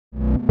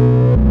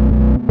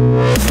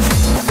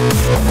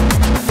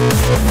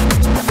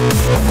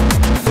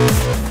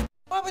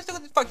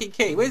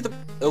fucking key? Where's the...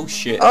 Oh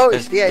shit. Oh,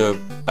 it's the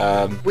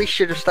end. We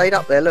should have stayed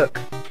up there, look.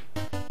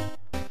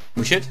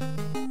 We should?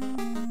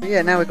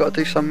 Yeah, now we've got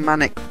to do some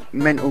manic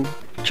mental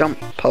jump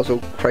puzzle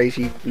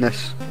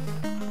craziness.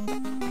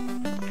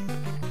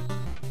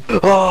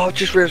 Oh, I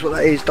just realised what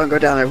that is. Don't go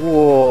down there.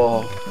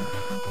 Whoa.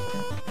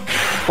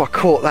 I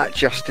caught that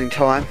just in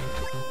time.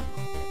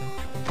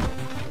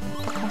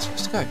 Where am I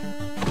supposed to go?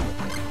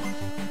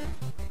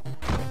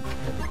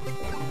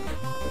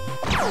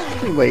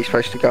 Where are you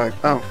supposed to go?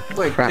 Oh,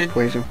 Wait, crap,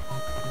 Weasel.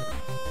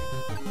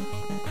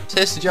 It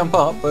says to jump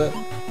up, but...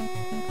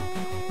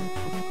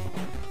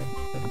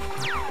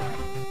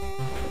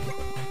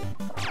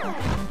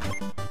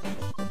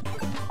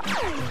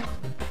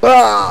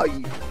 Oh,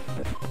 you...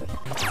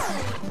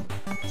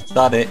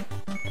 That it.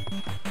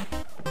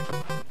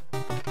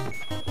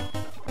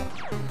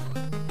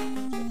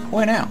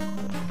 Where now?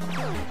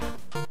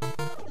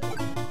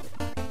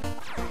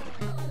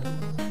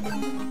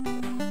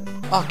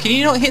 Oh, can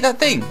you not hit that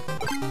thing?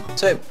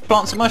 So it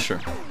plants a mushroom.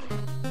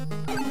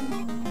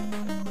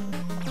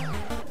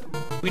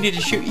 We need a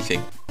shooty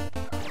thing.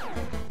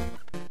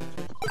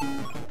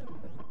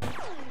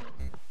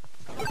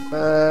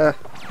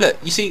 Look,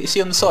 you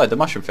see on the side the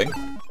mushroom thing?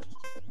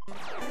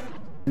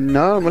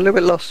 No, I'm a little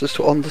bit lost as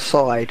to on the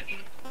side.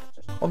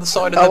 On the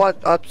side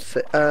of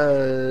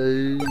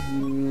the...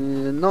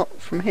 not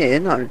from here,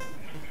 no.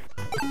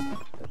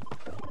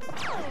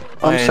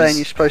 I'm saying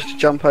you're supposed to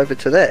jump over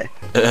to there.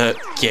 Yeah,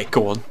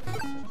 go on.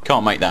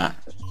 Can't make that.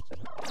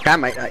 Can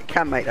make that,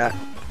 can make that.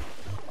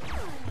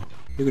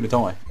 You're gonna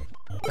die.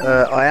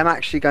 I am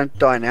actually going to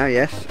die now,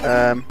 yes.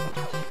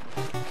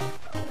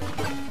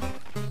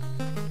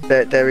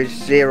 There is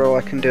zero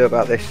I can do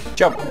about this.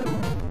 Jump!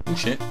 Oh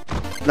shit.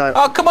 No.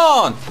 Oh, come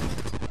on!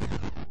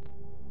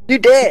 You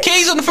dare!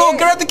 Keys on the floor!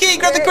 Grab the key!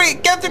 Grab the key!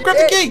 Grab the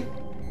key!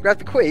 Grab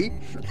the key?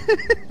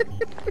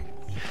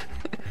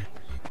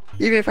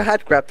 Even if I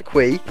had grabbed the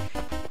key,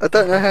 I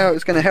don't know how it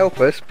was going to help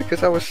us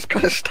because I was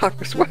kind of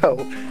stuck as well.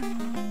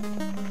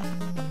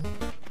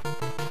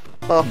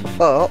 Half a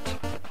fart.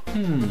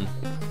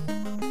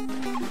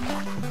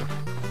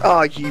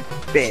 Oh, you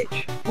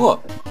bitch.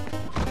 What?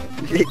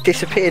 It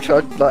disappeared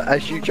like,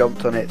 as you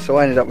jumped on it, so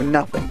I ended up with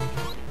nothing.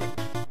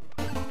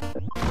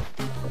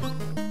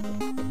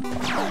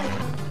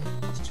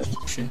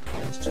 Shit.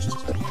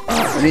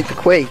 I need the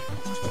key.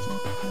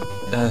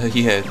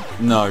 Yeah.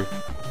 No.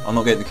 I'm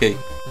not getting the key.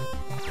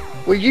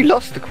 Well, you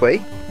lost the key.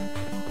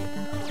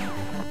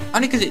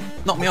 Only because it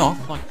knocked me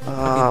off. Like,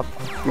 Ah,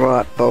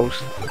 right,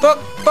 balls. fuck!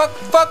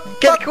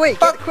 Get the key!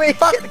 Get the key!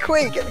 Get the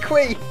key! Get the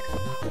key!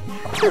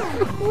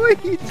 What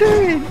are you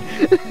doing?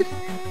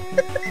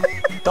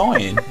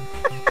 Dying.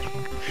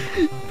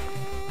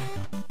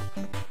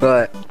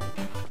 Right.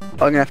 I'm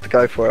going to have to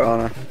go for it,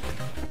 aren't I?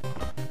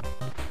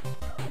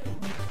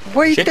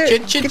 What are you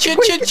doing? Shit.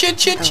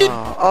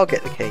 Oh, I'll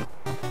get the key.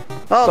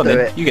 I'll Go on do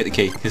then, it. you get the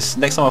key, because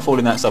next time I fall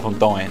in that stuff I'm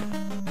dying.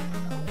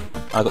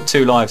 I've got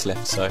 2 lives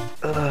left, so...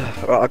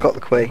 Right, I got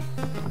the key.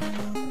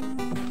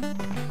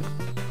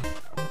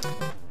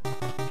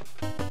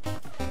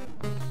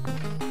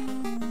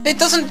 It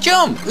doesn't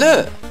jump!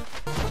 Look!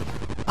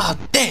 Oh,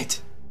 dead!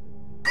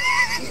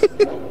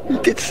 You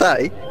did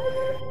say?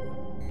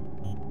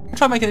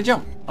 Try making a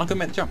jump. I can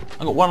make the jump.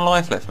 I've got 1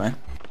 life left, man.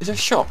 Is there a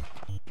shop?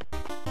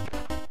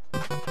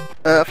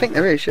 I think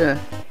there is, yeah.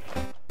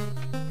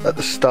 At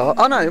the start.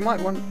 Oh no, you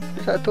might want...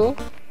 Is that a door?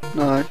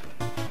 No.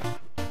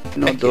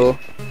 Not a door.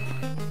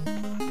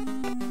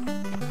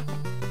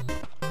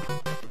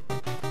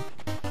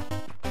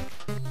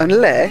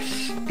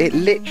 Unless it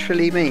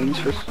literally means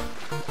for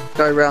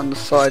go around the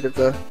side of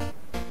the...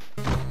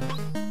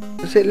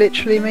 Does it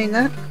literally mean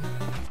that?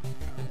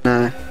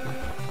 No.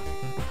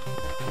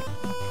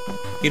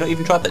 You not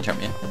even tried that jump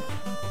yet?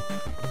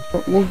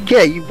 Well,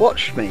 yeah, you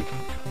watched me.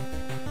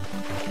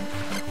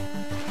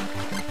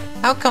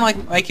 How can I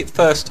make it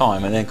first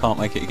time and then can't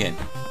make it again?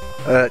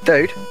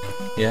 Dude.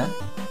 Yeah?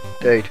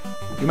 Dude.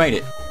 You made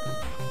it?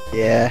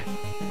 Yeah.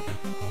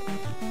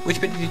 Which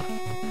bit did you...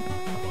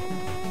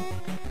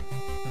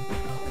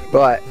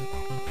 Right.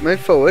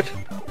 Move forward.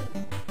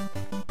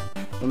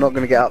 I'm not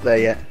going to get up there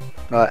yet.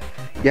 Right.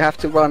 You have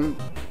to run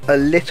a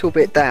little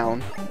bit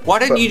down. Why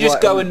don't you just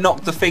right go on... and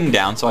knock the thing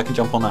down so I can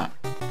jump on that?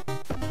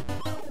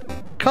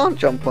 Can't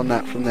jump on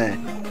that from there.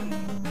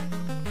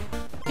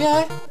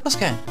 Yeah, let's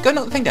go. Go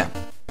knock the thing down.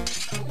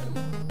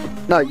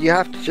 No, you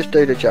have to just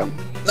do the jump.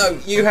 No,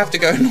 you have to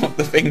go and knock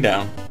the thing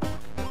down.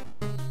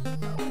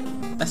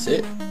 That's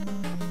it.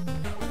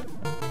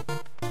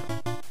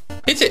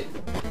 Hit it!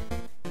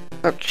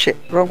 Oh shit,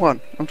 wrong one.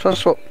 I'm trying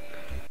to swap.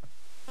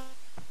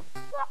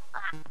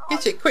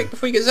 Hit it quick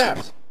before you get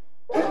zapped.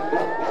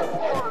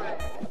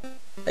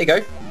 There you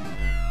go.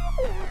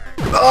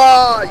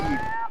 Oh, you...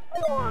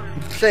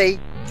 See?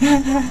 I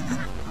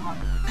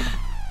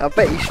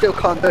bet you still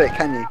can't do it,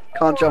 can you?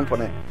 Can't jump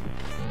on it.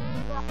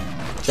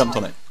 Jumped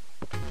on it.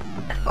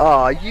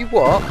 Ah, you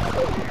what?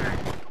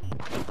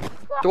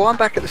 So I'm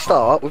back at the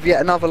start with yet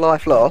another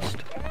life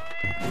lost.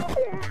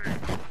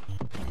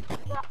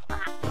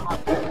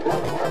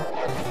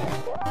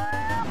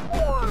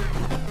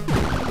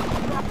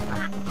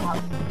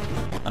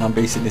 and I'm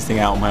beating this thing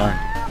out on my own.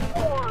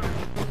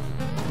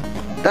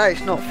 That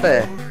is not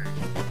fair.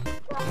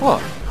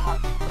 What?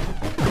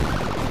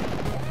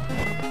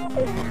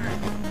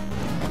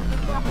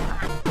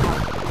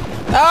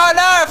 Oh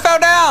no, I fell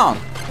down!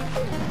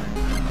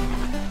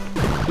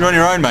 You're on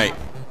your own, mate.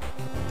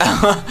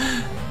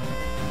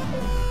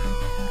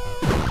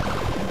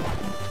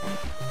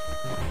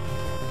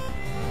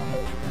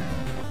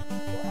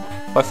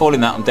 If I fall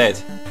in that, I'm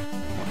dead.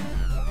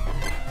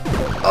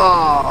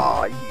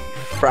 Oh, you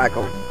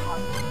fraggle.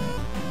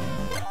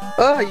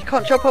 Oh, you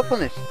can't jump up on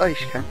this. Oh,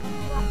 yes, you can.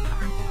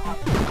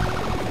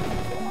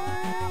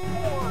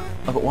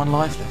 I've got 1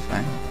 life left,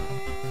 man.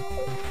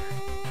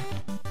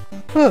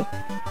 Oh.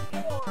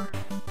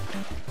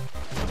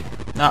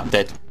 No, I'm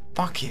dead.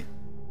 Fuck it.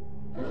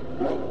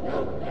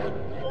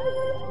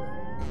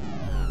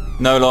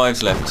 No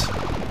lives left.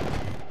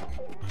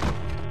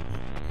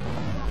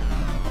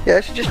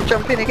 Yeah, so just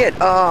jump in again.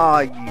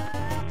 Ah, you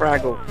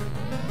fraggle.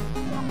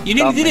 You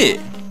nearly did it.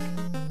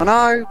 I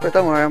know, but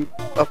don't worry.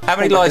 How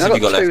many lives have you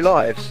got left? 2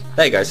 lives.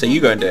 There you go. So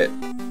you go and do it.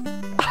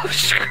 Oh,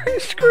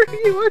 screw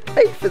you! I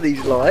paid for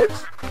these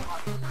lives.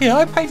 Yeah,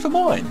 I paid for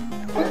mine.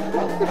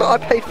 But I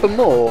paid for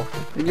more,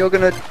 and you're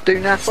gonna do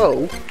naff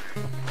all?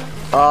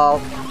 Oh,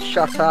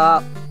 shut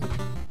up.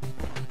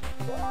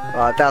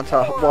 Right, down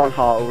to 1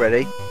 heart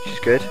already, which is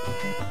good.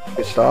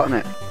 Good start, isn't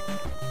it?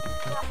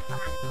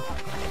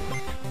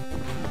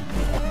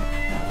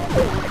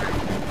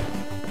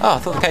 Oh, I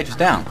thought the cage was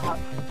down.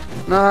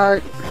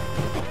 No.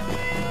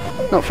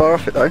 Not far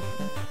off it though.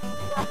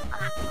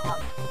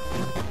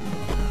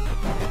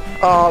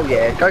 Oh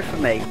yeah, go for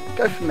me.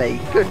 Go for me.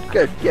 Good,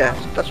 good. Yeah,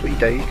 that's what you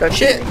do. You go for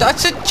Shit, me.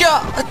 that's a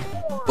jump. I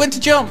went to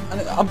jump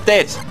and I'm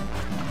dead.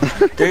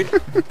 Dude.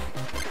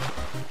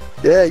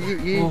 Yeah,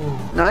 you. Ooh.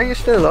 No, you're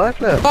still alive.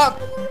 Look. Fuck!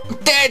 I'm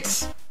dead!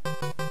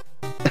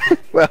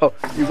 Well,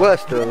 you were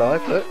still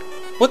alive. Look.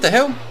 What the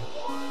hell?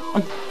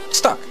 I'm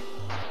stuck.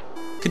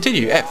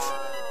 Continue, F.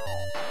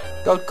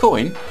 Gold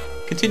coin.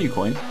 Continue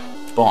coin.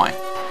 Buy.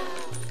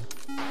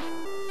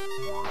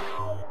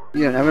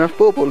 You don't have enough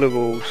bauble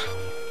balls.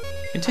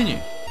 Continue.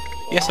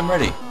 Yes, I'm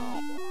ready.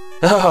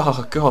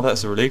 Oh god,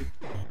 that's a relief.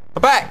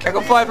 I'm back! I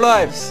got 5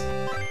 lives!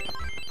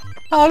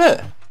 Oh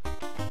look!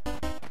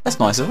 That's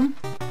nice of them.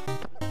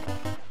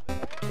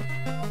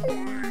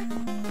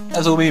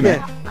 That's all me, man.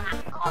 Yeah.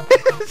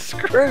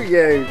 Screw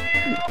you!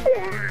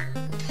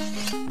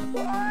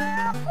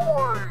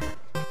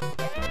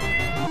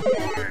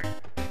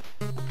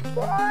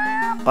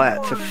 I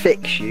had to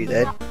fix you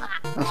then.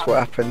 That's what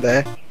happened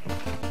there.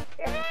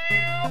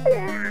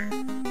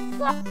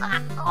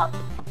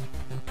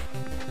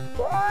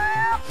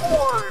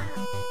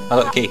 I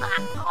got the key.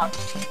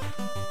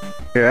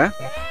 Yeah?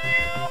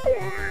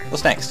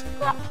 What's next?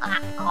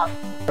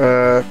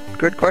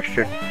 Good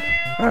question.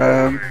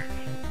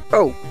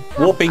 Oh.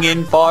 Warping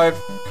in 5,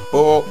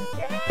 4,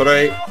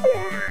 3.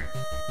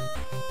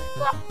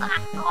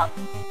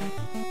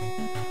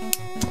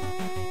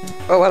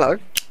 Oh, hello.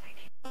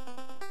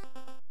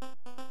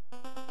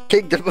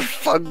 Kingdom of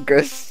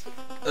Fungus.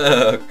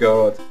 Oh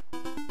god.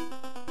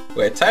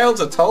 Where tales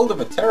are told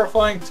of a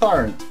terrifying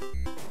tyrant.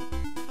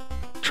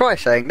 Try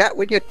saying that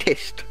when you're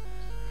tissed.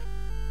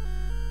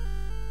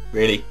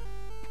 Really?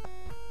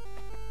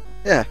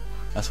 Yeah.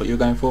 That's what you're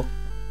going for?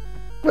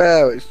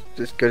 Well, it's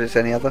as good as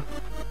any other.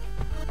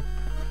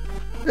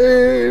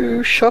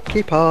 Ooh,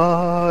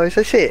 shopkeepers.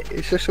 That's it.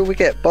 It's just all we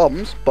get.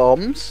 Bombs.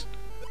 Bombs.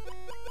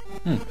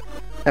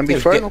 And be Yeah,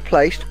 thrown or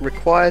placed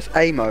requires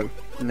ammo.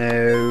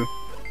 No.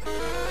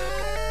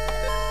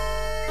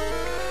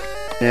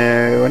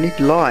 No, I need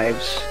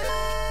lives.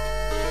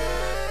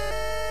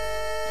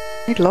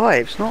 I need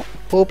lives, not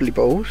bauble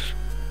balls.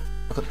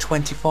 I've got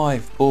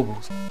 25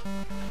 baubles.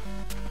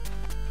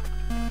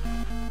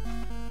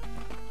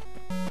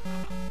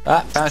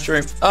 Ah, found a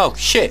room. Oh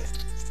shit!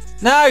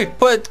 No!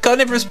 Put a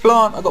carnivorous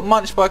plant! I got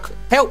munched by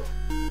help!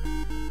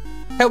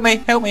 Help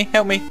me! Help me!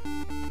 Help me!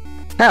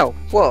 How?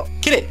 What?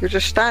 Kill it! You're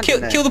just standing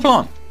there. Kill the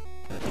plant!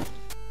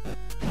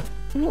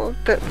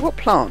 What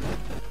plant?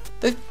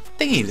 The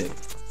thingy thing.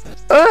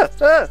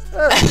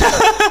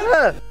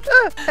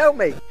 Help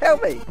me!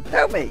 Help me!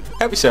 Help me!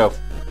 Help yourself.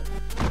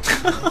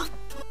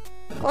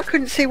 I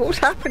couldn't see what was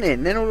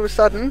happening. Then all of a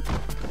sudden,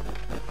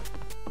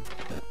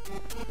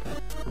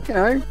 you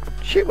know,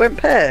 shit went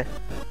pear.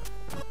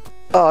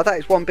 Oh, that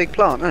is one big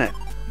plant, isn't it?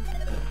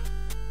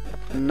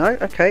 No,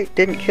 okay,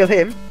 didn't kill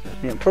him.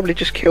 It'll probably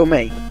just kill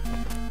me.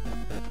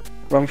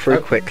 Run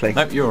through quickly.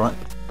 Nope, you're alright.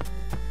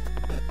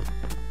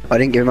 I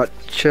didn't give him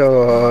much.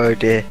 Oh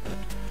dear.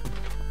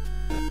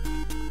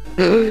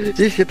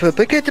 This is a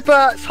big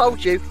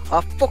told you.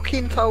 I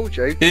fucking told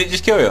you. Did it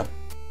just kill you?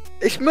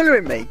 It's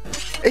mullering me.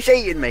 It's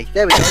eating me.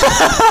 There we go.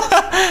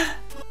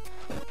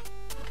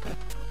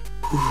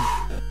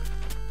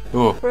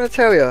 Oh. What did I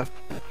tell you?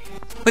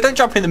 We don't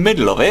jump in the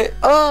middle of it.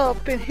 Oh,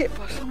 I've been hit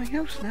by something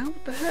else now.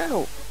 What the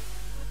hell?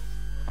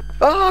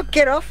 Oh,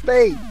 get off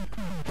me!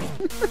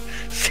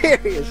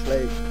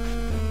 Seriously.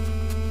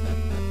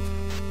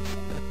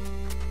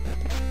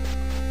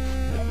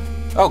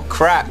 Oh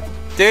crap.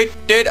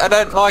 Dude, I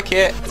don't like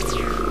it.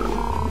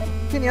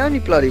 You're the only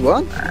bloody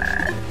one.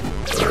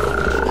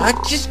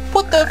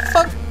 What the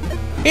fuck?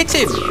 Hit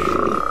him.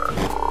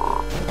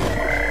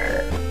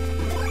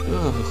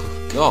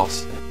 Oh,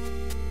 gosh.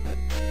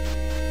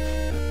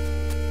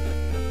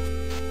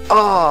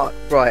 Ah,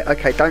 right,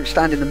 okay, don't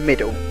stand in the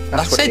middle.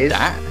 That's what it is. I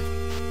said that.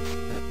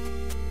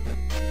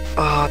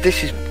 Ah,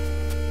 this is...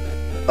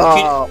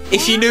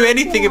 If you knew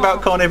anything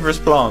about carnivorous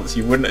plants,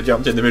 you wouldn't have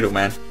jumped in the middle,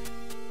 man.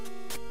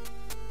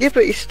 Yeah,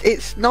 but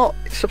it's not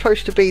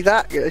supposed to be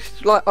that.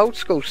 It's like old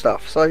school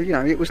stuff, so, you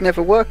know, it was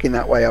never working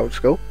that way, old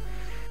school.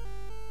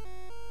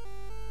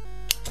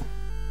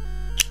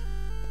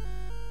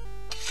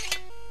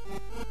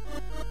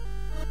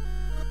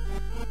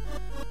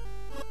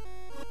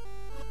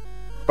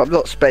 I'm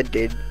not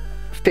spending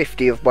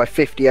 50 of my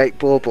 58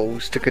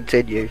 baubles to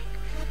continue.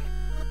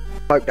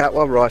 Hope that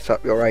one right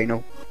up your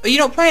anal. Are you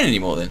not playing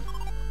anymore then?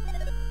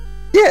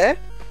 Yeah.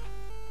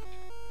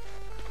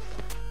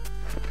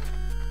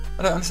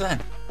 I don't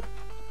understand.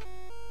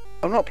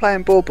 I'm not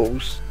playing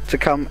baubles to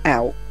come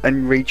out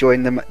and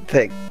rejoin the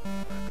thing.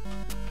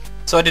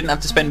 So I didn't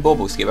have to spend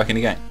baubles to get back in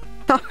the game?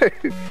 No.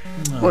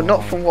 Well,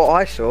 not from what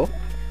I saw.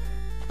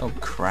 Oh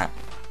crap.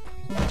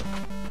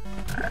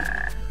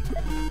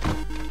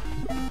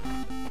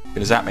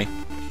 Gonna zap me.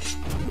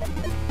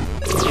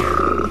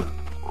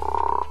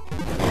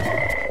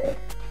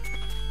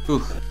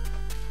 Ooh.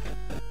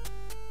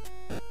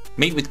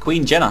 Meet with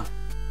Queen Jenna.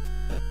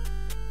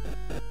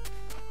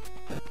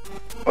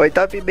 Wait,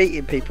 don't be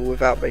meeting people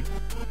without me.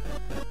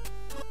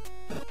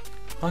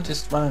 I'm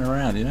just running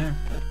around, you know?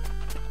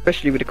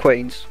 Especially with the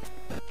queens.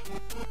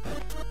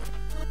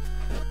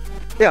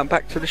 Yeah, I'm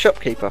back to the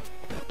shopkeeper.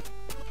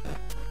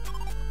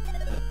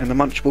 And the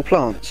munchable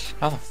plants.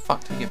 How the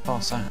fuck do we get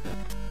past that?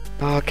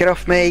 Oh, get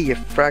off me, you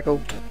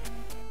fraggle.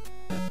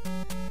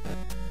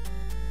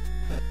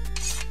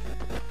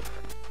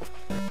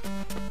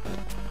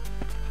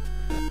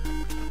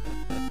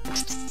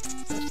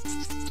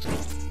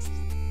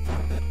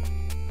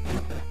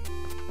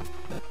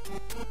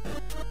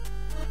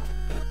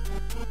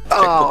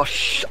 Oh,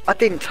 I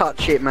didn't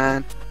touch it,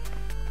 man.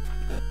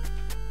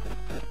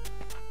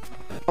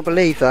 I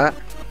believe that.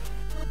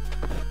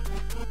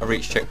 I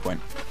reached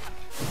checkpoint.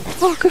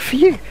 Oh, good for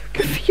you.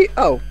 Good for you.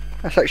 Oh,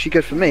 that's actually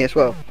good for me as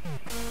well.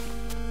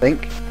 I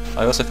think.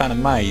 I also found a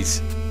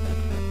maze.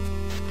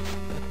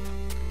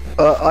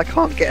 I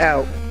can't get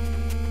out.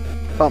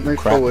 Can't move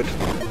forward.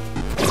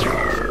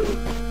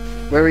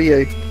 Where are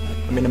you?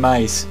 I'm in a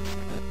maze.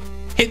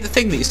 Hit the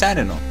thing that you're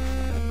standing on.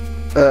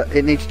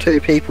 It needs 2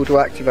 people to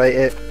activate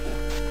it.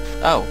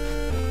 Oh.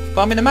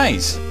 But I'm in a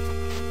maze.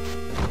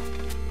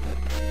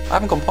 I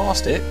haven't gone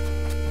past it.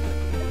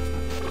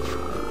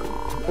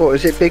 What,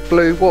 is it big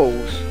blue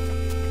walls?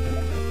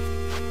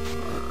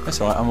 That's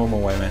alright, I'm on my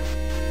way, man.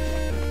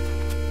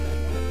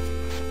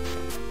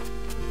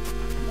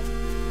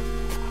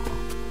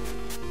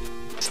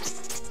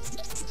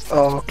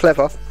 Oh,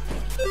 clever.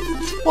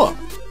 What?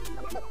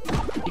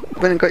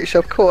 You went and got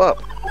yourself caught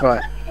up.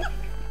 Right.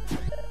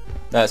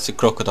 That's a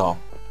crocodile.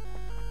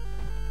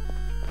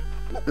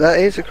 That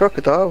is a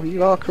crocodile,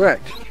 you are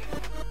correct.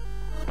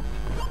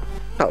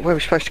 Oh, where are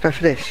we supposed to go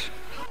for this?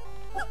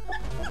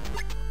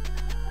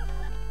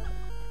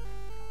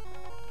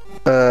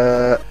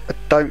 I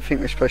don't think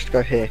we're supposed to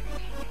go here.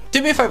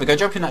 Do me a favour, go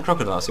jump in that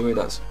crocodile, see what it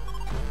does.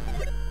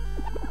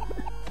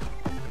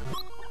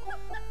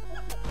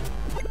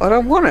 I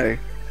don't want to.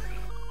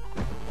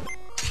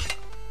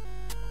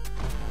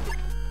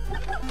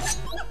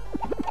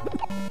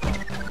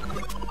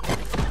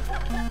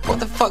 What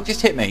the fuck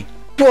just hit me?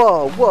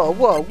 Whoa, whoa,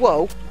 whoa,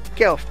 whoa.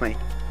 Get off me.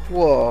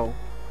 Whoa.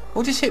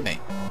 What just hit me?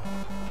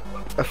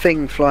 A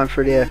thing flying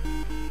through the air.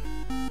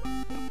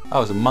 Oh,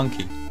 it was a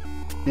monkey.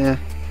 Yeah.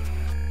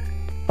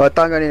 Oh,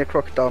 don't go near a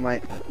crocodile,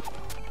 mate.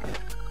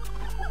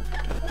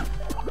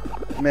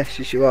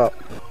 Messes you up.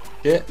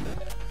 Yeah.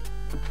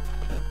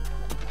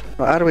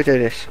 Right, how do we do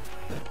this?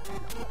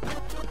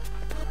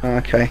 Oh,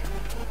 okay.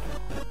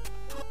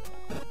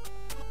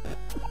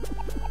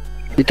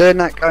 You're doing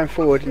that going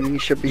forward, and then you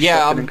should be.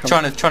 Yeah, I'm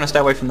trying to stay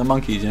away from the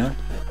monkeys, you know.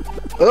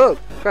 Oh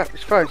crap!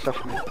 It's throwing stuff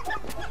at me.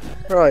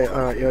 Right,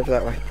 all right, you're over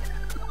that way.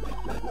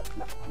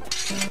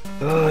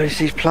 Oh, it's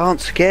these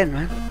plants again,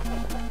 man.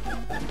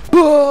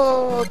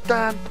 Oh,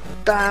 damn,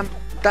 damn,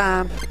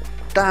 damn,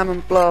 damn,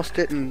 and blast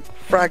it and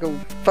fraggle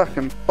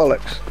fucking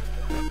bollocks.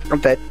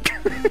 I'm dead.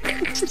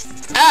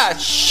 Ah,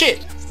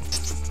 shit!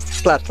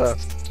 Splatter.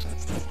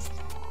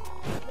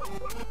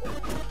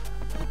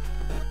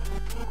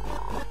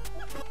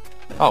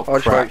 Oh, I'll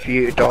just crap. wait for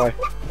you to die.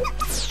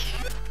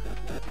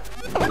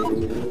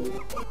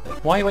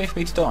 Why are you waiting for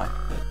me to die?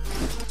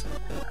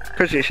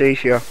 Because it's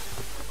easier.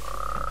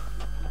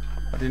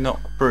 I did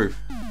not approve.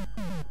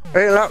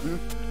 It'll happen.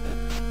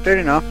 Good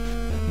enough.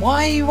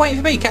 Why are you waiting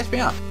for me? Catch me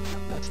up.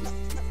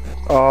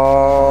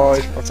 Oh,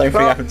 Same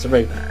thing happened to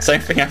me. Same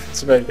thing happened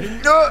to me.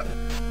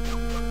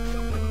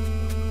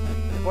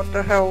 What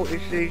the hell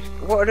is these?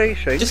 What are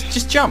these things?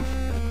 Just jump.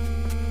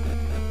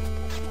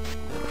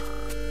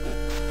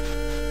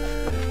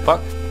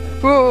 Fuck.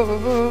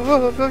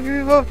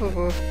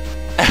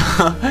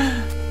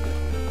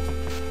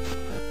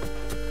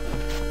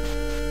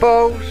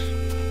 Balls.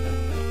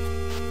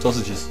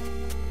 Sausages.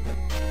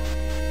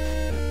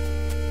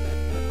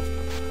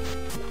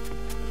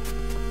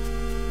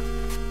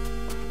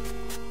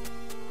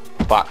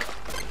 Fuck.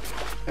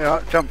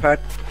 Yeah, jump pad.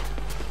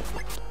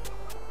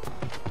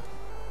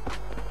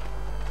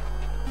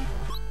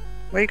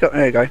 Where you got?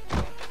 There you go.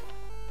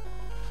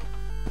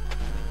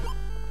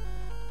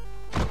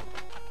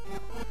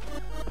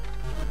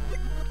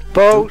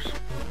 Balls.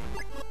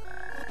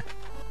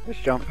 Let's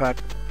jump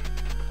pad.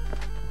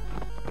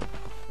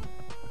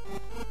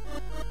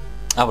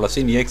 Ah, well, I've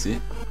seen the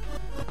exit.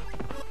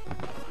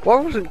 Why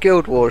wasn't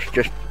Guild Wars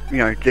just, you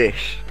know,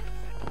 this?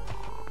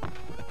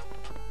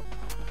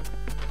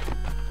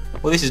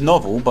 Well, this is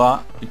novel,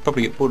 but you'd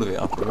probably get bored of it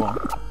after a while.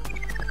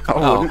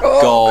 Oh,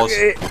 God.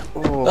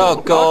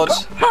 Oh, God.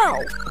 How?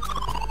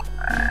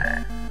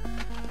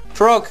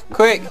 Frog,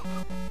 quick!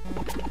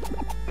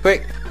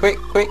 Quick, quick,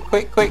 quick,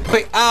 quick, quick,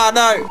 quick. Ah,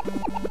 no!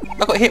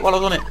 I got hit while I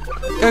was on it.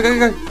 Go, go,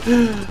 go.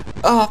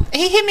 Oh,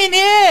 he hit me in the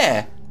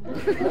air!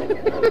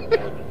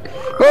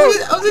 I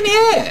was in the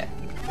air!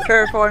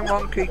 Terrifying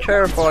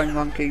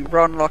monkey,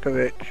 run like a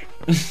bitch.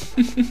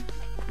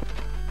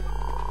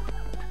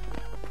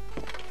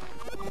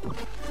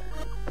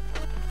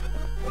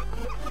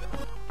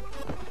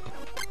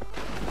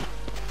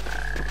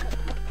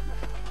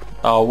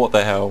 Oh, what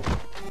the hell?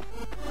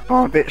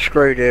 I'm a bit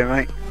screwed here,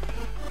 mate.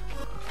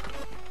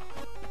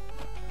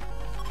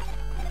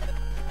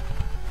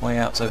 Way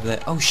out's over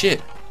there. Oh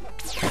shit!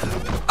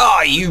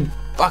 Oh, you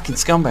fucking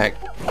scumbag!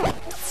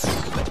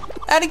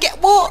 How'd he get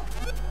what?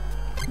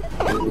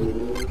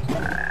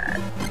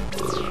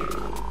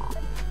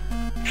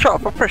 Shut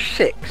up, I pressed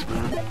 6,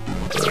 man.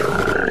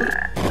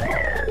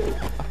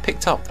 I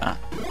picked up that.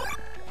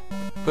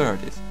 Where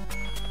it is?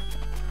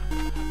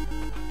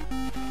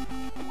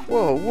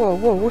 Whoa, whoa,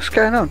 whoa, what's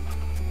going on?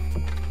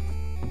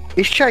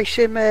 He's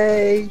chasing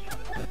me! You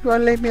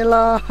won't leave me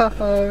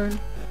alone!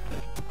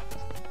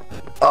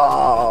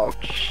 Oh,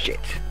 shit.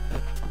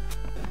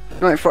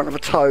 Not in front of a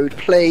toad,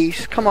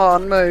 please. Come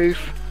on, move.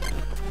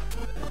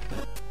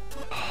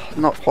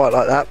 Not quite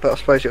like that, but I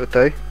suppose it would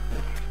do.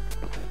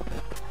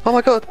 Oh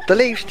my god, the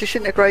leaves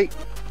disintegrate.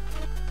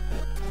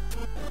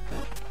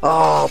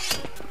 Oh.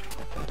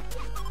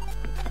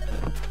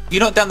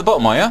 You're not down the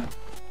bottom, are you?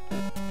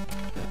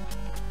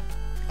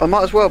 I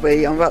might as well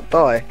be, I'm about to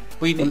die.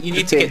 Well, you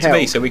need to get to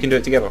me so we can do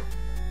it together.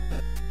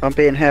 I'm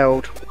being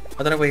held.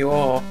 I don't know where you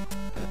are.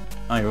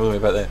 Oh, you're all the way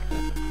back there.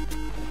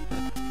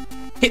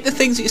 Hit the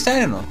things that you're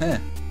standing on,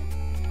 there.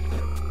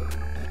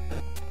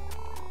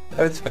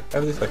 Over this way,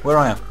 over this way. Where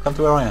I am. Come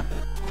to where I am.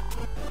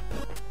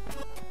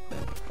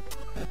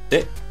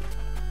 It.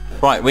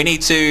 Right, we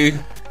need to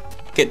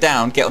get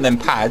down, get on them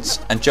pads,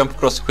 and jump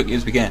across as quickly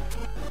as we can.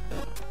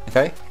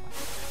 Okay?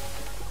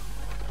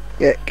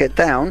 Yeah, get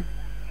down.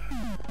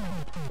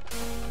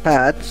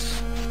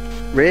 Pads.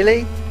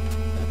 Really?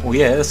 Well,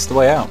 yeah, that's the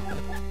way out.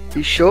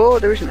 You sure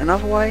there isn't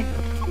another way?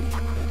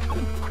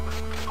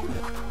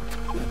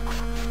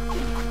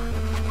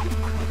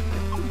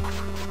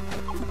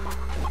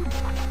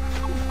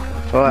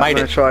 Alright, I'm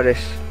gonna try this.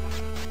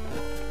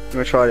 I'm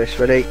gonna try this,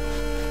 ready?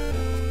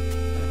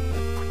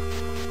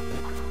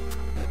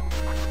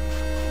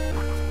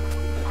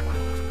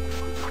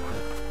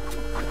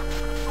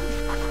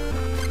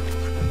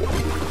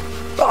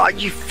 Oh,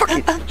 you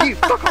fucking, you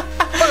fuck off,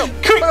 fuck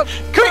off, Quick,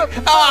 quick!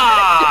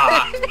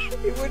 Ah!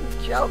 It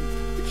wouldn't jump.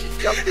 It just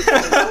jumped into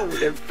the hole and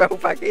then fell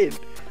back in.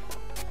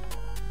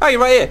 Oh, you're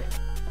right here.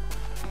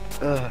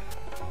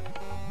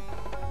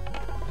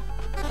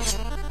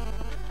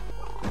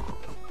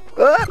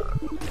 Oh,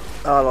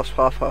 I lost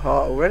half my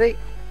heart already.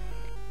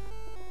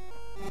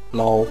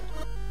 Lol.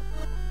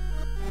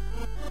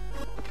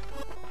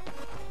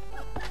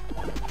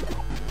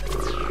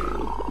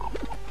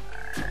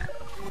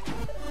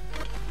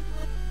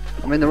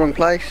 I'm in the wrong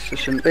place. I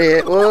shouldn't be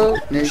here. Whoa,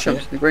 nearly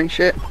jumps in the green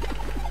shit.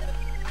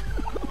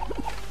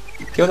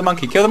 Kill the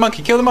monkey, kill the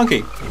monkey, kill the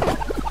monkey!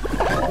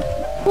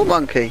 What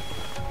monkey?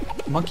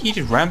 Monkey you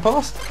just ran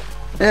past?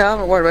 Yeah, I'm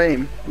not worried about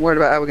him. I'm worried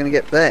about how we're going to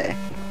get there.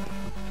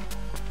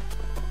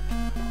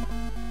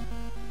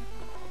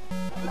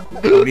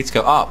 Oh, we need to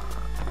go up.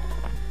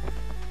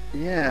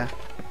 Yeah.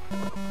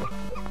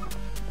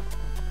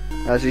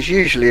 As is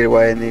usually the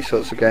way in these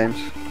sorts of games.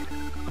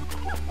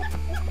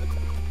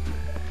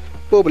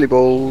 Bobbly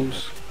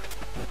balls.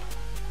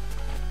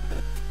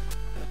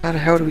 How the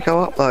hell do we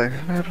go up though?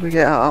 How do we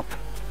get up?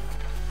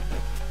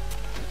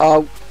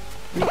 Oh,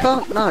 you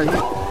can't, no.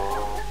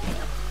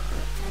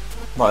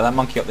 Right, that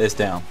monkey up there's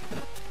down.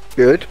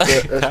 Good. But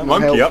that's That not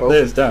monkey helpful. up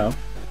there's down.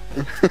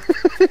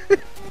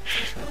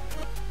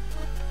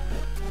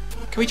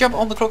 Can we jump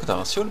on the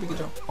crocodile? Surely we can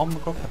jump on the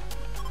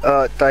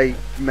crocodile. They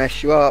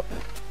mess you up.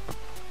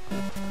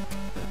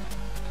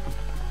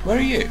 Where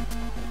are you?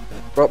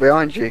 Right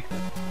behind you.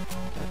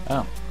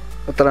 Oh.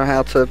 I don't know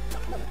how to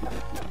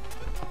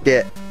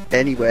get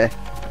anywhere.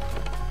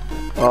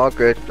 Oh,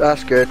 good.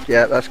 That's good.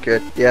 Yeah, that's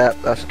good. Yeah,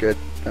 that's good.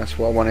 That's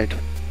what I wanted.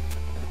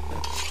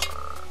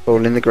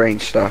 All in the green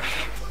stuff.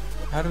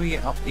 How do we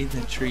get up in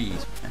the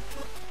trees, man?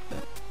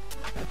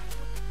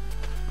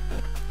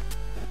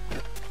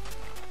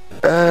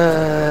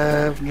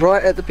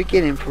 Right at the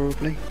beginning,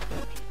 probably. It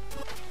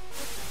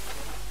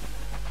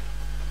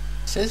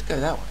says go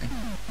that way.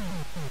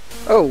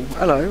 Oh,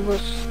 hello.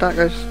 That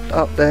goes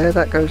up there.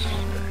 That goes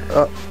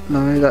up.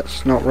 No,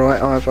 that's not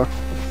right either.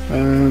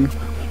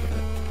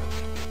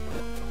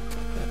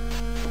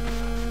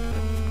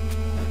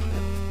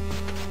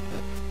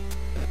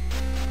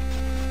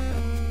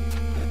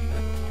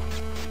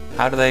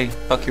 How do they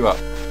fuck you up?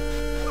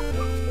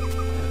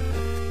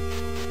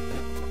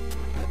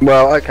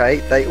 Well,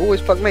 okay. They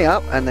always fuck me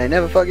up, and they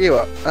never fuck you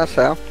up. That's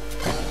how.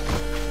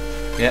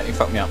 Yeah, you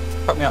fucked me up.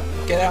 Fuck me up.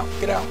 Get out.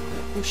 Get out.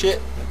 Oh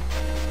shit.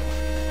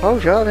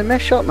 Hold you, they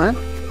mess up, man.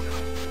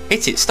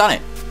 Hit it. Stun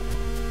it.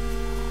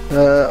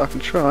 I can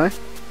try.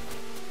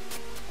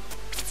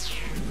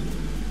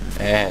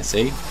 Yeah,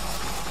 see?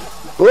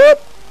 Whoop!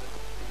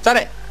 Stun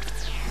it.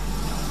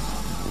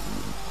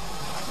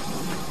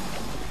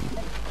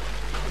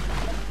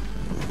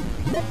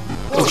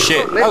 Oh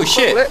shit. Oh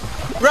shit.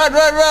 Run,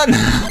 run, run.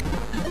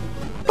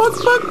 Fuck,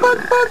 fuck, fuck,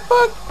 fuck,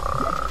 fuck.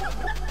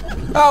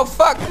 Oh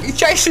fuck. He's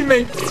chasing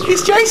me.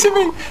 He's chasing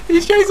me.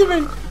 He's chasing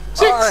me.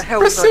 Six.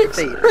 Press six.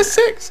 Press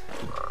six.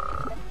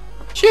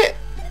 Shit.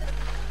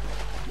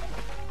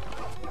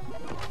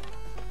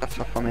 That's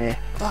off on here.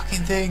 Fucking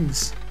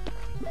things.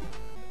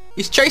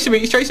 He's chasing me.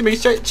 He's chasing me.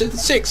 He's chasing.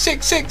 Six,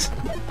 six, six.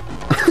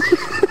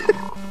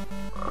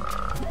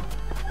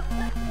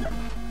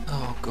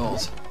 Oh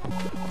god.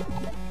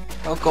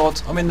 Oh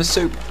god, I'm in the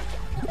soup.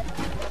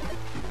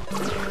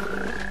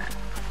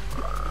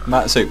 I'm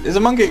out of soup. There's a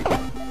monkey!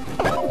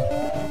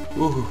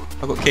 Ooh,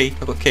 I got key,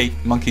 I got key.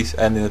 Monkeys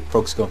and the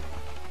frog's gone.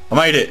 I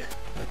made it!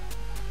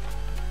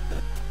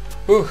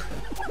 Ooh.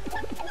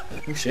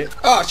 Oh shit.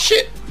 Oh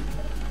shit!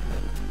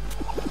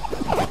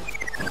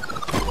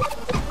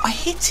 I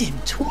hit him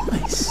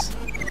twice!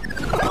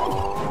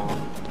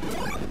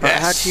 Right,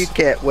 how do you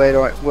get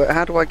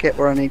how do I get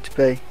where I need to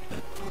be?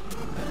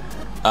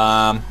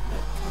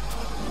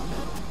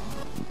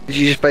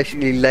 You just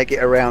basically leg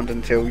it around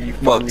until you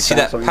finally see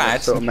that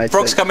pad? Sort of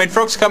frogs coming,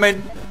 frogs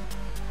coming!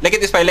 Leg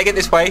it this way, leg it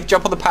this way.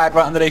 Jump on the pad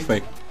right underneath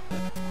me.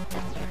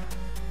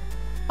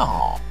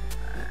 Oh.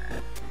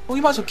 Well,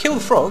 you might as well kill the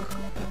frog.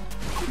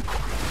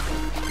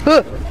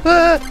 You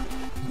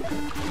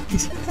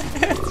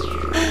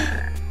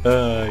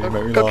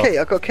make me laugh.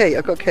 I got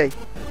key.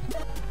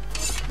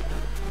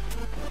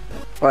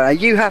 Right, now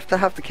you have to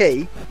have the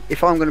key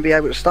if I'm going to be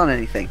able to stun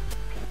anything.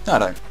 No, I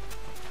don't.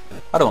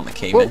 I don't want the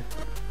key, man.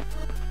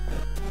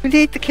 We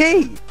need the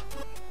key.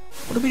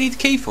 What do we need the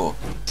key for?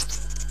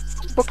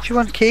 What do you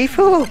want the key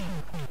for?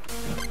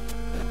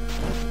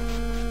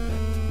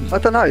 I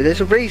don't know,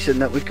 there's a reason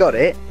that we've got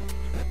it.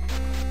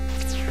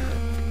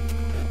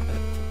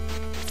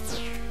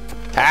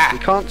 Ah! We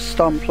can't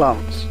stun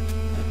plants.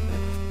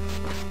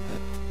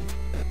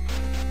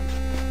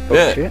 Oh,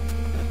 Yeah. shit.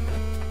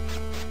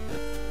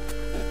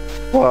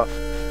 What?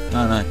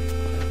 No.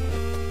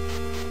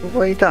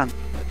 What have you done?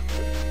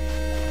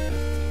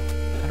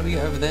 How do we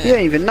get over there? You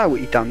don't even know what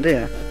you've done, do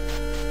you?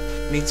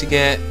 Need to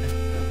get...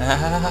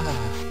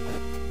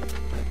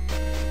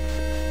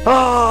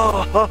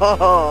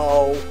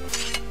 Oh!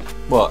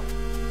 What?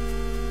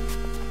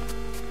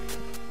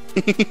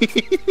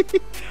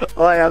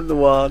 I am the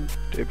one.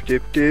 Dip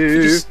dip do.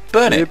 You just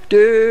burn it? Dip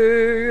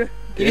do.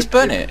 You just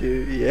burn it?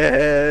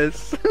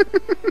 Yes.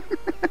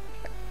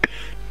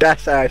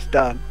 That's how it's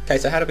done. Okay,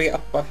 so how do we get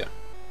up above you?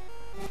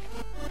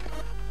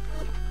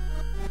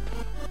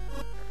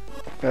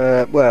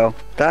 Well,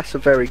 that's a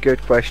very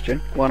good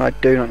question. One I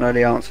do not know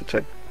the answer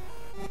to.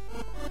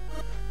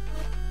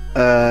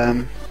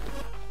 I'm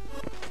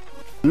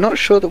not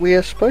sure that we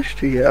are supposed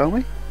to yet, are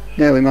we?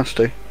 Yeah, we must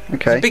do.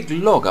 Okay. There's a big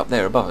log up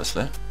there above us,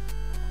 there.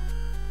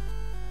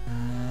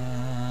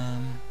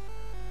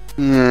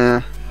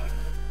 Yeah.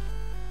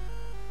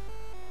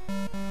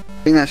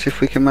 I think that's if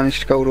we can manage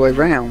to go all the way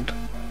round.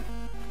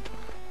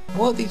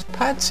 What are these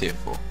pads here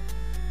for?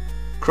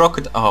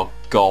 Crocodile. Oh,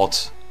 God.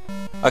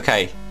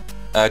 Okay.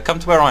 Come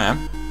to where I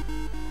am.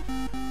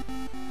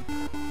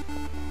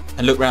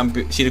 And look round.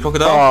 See the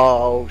crocodile?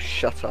 Oh,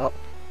 shut up.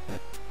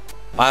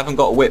 I haven't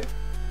got a whip.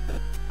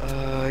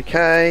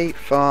 Okay,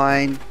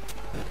 fine.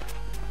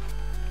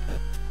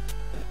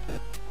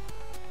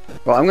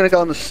 Right, I'm going to go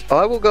on the...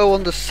 I will go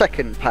on the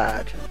second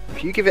pad.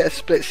 If you give it a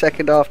split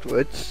second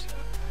afterwards,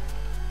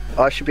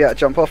 I should be able to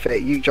jump off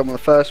it. You jump on the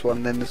first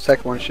one, then the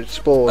second one should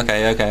spawn.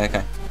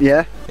 Okay.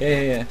 Yeah?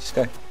 Yeah. Just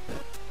go.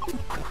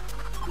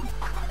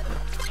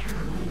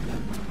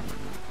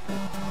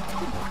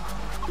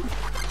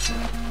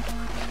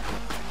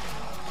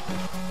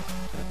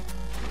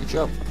 Good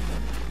job.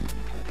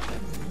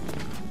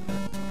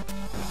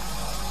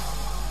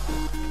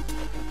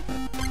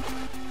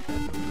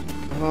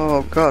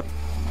 Oh, God.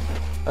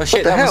 Oh shit,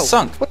 What the that hell? was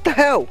sunk. What the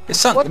hell? It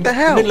sunk. What the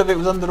hell? The middle of it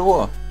was under the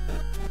water.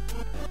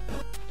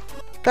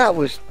 That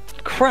was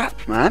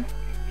crap, man.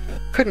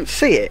 Couldn't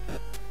see it.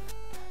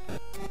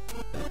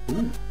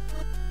 Ooh.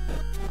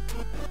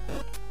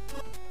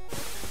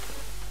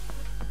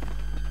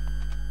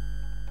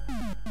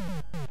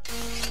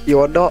 You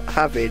are not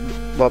having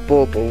my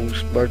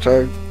baubles,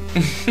 Moto.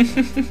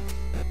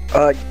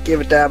 I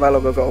give a damn how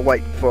long I've got to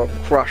wait before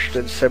I'm crushed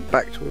and sent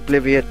back to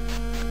oblivion.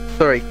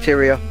 Sorry,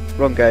 Tyria,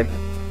 wrong game.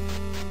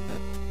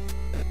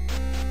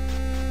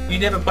 You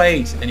never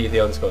played any of the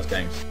Elder Scrolls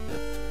games?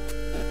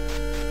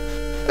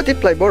 I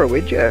did play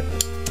Morrowind, yeah.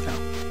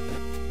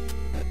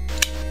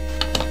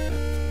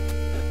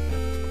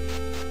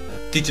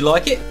 Did you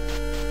like it?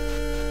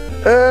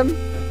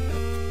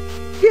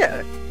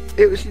 Yeah,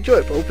 it was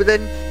enjoyable, but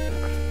then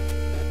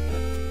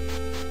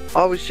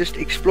I was just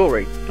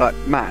exploring like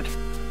mad.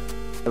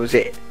 That was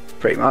it,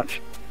 pretty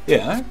much.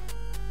 Yeah.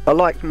 I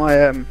liked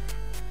my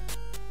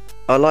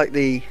I liked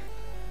the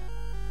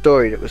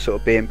story that was sort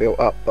of being built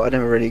up, but I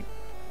never really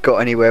got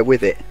anywhere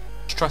with it.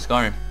 Just try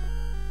Skyrim.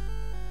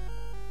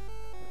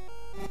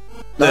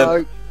 No.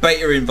 The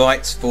beta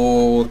invites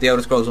for the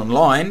Elder Scrolls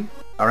Online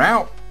are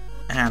out,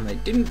 and they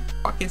didn't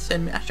fucking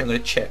send me. Actually, I'm gonna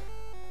check.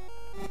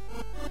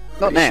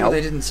 Not now. Sure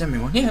they didn't send me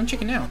one. Yeah, I'm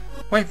checking now.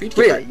 Waiting for you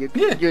to Really?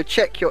 check. You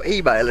check your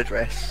email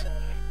address?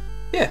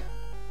 Yeah.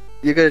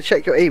 You're going to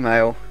check your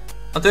email?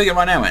 I'm doing it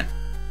right now, man.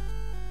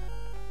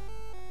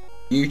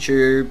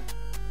 YouTube,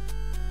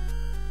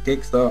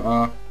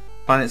 Kickstarter,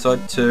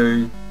 PlanetSide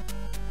 2.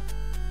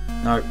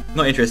 No,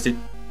 not interested.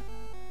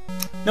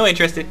 Not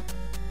interested.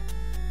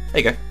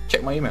 There you go.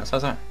 Check my emails.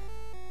 How's that?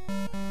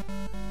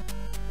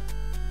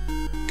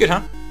 Good,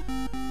 huh?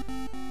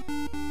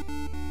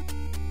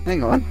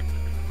 Hang on.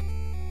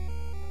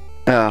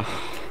 Oh,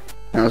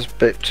 that was a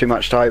bit too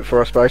much to hope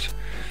for, I suppose.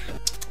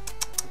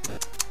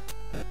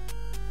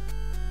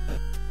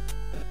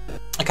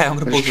 Okay, I'm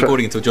going to pause the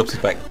recording until Jobs is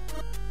back.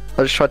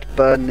 I just tried to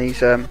burn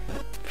these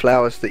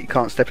flowers that you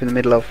can't step in the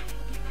middle of.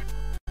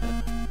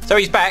 So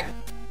he's back.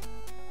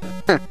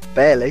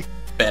 Barely.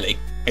 Barely.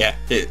 Yeah.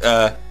 It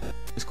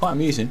was quite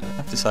amusing, I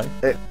have to say.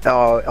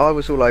 I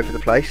was all over the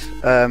place.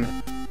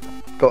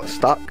 Got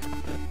stuck.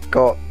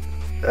 Got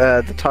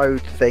the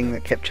toad thing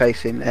that kept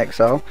chasing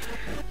Exile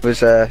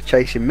was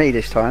chasing me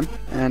this time,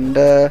 and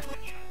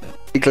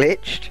he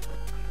glitched.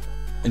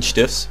 And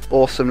stiffs.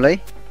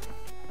 Awesomely.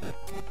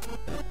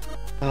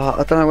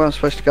 I don't know where I'm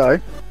supposed to go.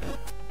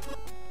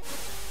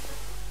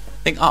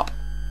 Think up.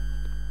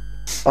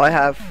 I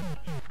have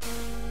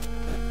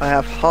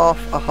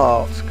half a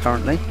heart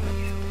currently.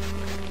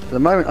 The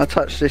moment I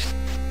touch this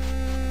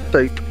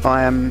soup,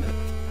 I am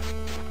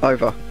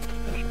over.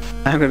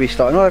 I'm going to be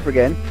starting all over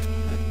again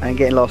and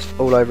getting lost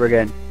all over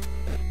again.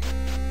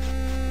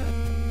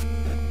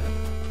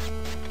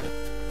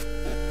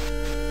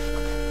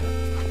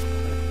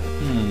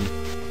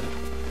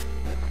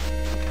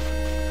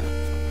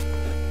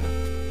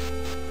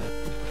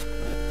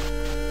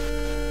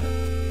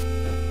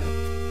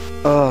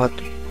 Oh,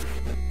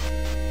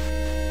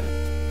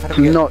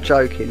 I'm not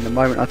joking. The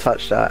moment I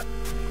touch that,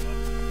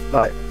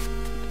 like,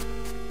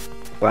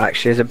 well,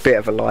 actually, there's a bit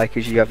of a lie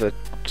because you have a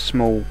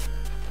small,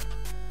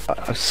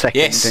 a second,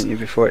 yes. don't you,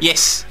 before it?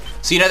 Yes.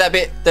 So you know that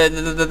bit,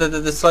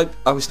 the slope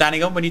I was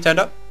standing on when you turned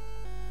up?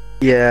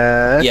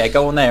 Yeah. Yeah.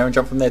 Go on there and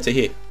jump from there to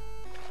here.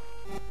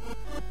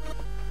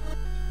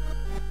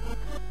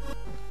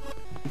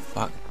 Oh,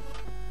 fuck.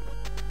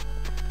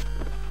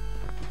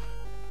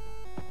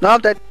 No, I'm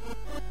dead.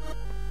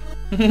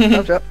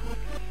 Thumbs up.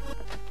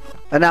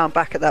 And now I'm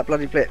back at that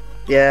bloody blip.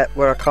 Yeah,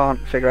 where I can't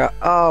figure out.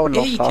 Oh, and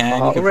lost half my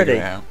heart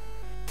already.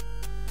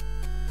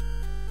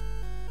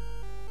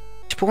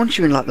 Spawns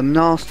you in like the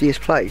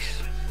nastiest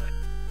place.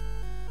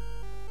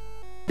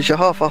 It's your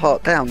half a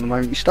heart down the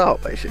moment you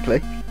start,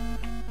 basically.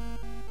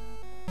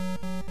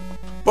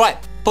 Right,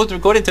 pause the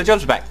recording until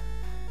Jobs is back.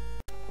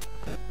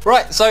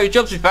 Right, so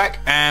Jobs is back,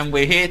 and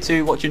we're here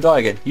to watch him die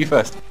again. You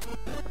first.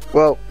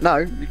 Well,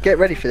 no, get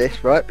ready for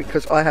this, right?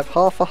 Because I have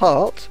half a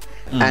heart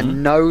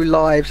and no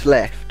lives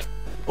left.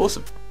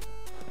 Awesome.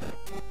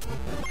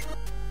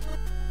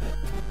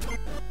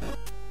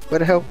 Where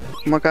the hell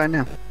am I going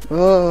now?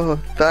 Oh,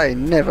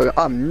 I'm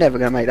never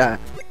gonna make that.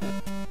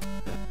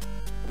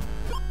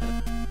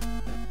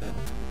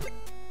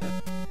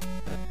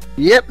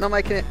 Yep, not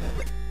making it.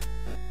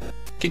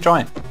 Keep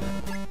trying.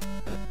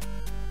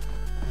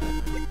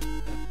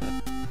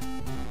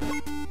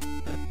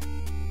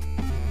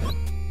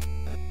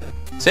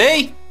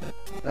 See?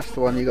 That's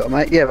the one you got to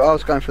make. Yeah, but I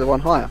was going for the one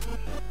higher.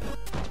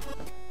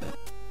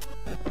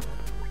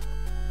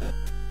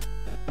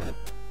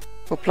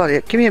 Oh bloody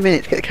it. Give me a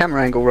minute to get the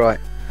camera angle right.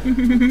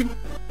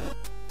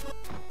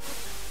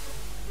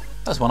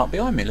 There's one up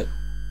behind me, look.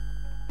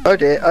 Oh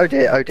dear, oh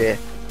dear, oh dear.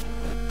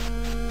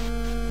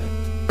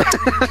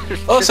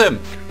 Awesome!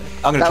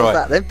 I'm gonna try.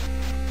 That was that then.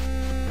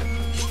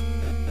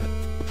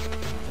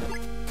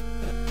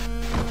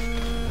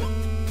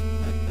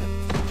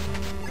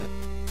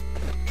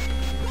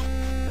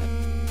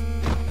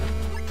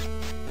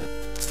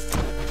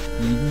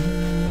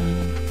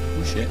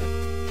 Oh shit.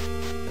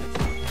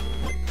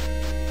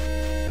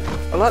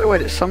 I like the way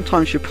that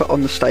sometimes you put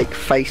on the stake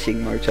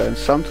facing motor and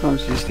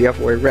sometimes it's the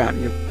other way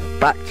around. You're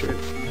back to it.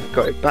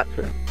 Got it back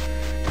to it.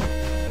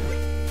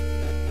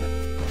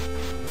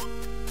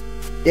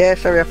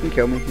 Yes, hurry up and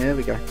kill me. Here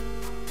we go.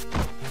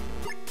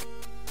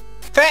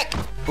 Feck!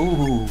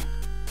 Ooh.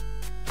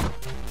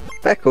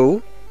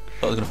 Feckle?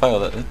 Thought I was going to fail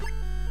that then.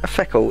 A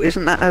feckle,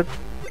 isn't that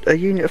a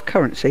unit of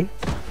currency?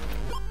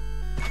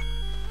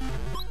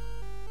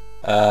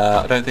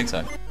 I don't think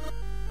so.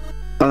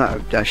 Oh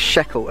no, a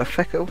shekel, a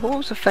feckle. What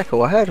was a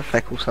feckle? I heard a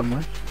feckle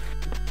somewhere.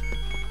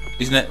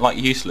 Isn't it like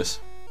useless?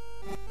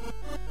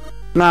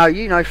 No,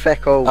 you know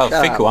feckle. Oh,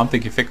 Shut fickle. up. I'm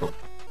thinking fickle.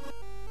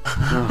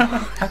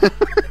 Oh.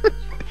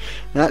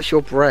 That's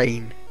your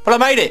brain. Well, I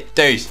made it,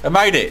 dude. I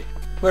made it.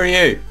 Where are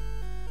you?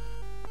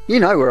 You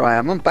know where I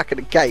am. I'm back at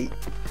the gate.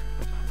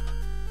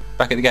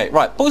 Back at the gate.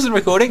 Right, pause the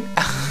recording.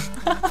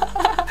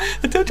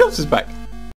 Until Jobs is back.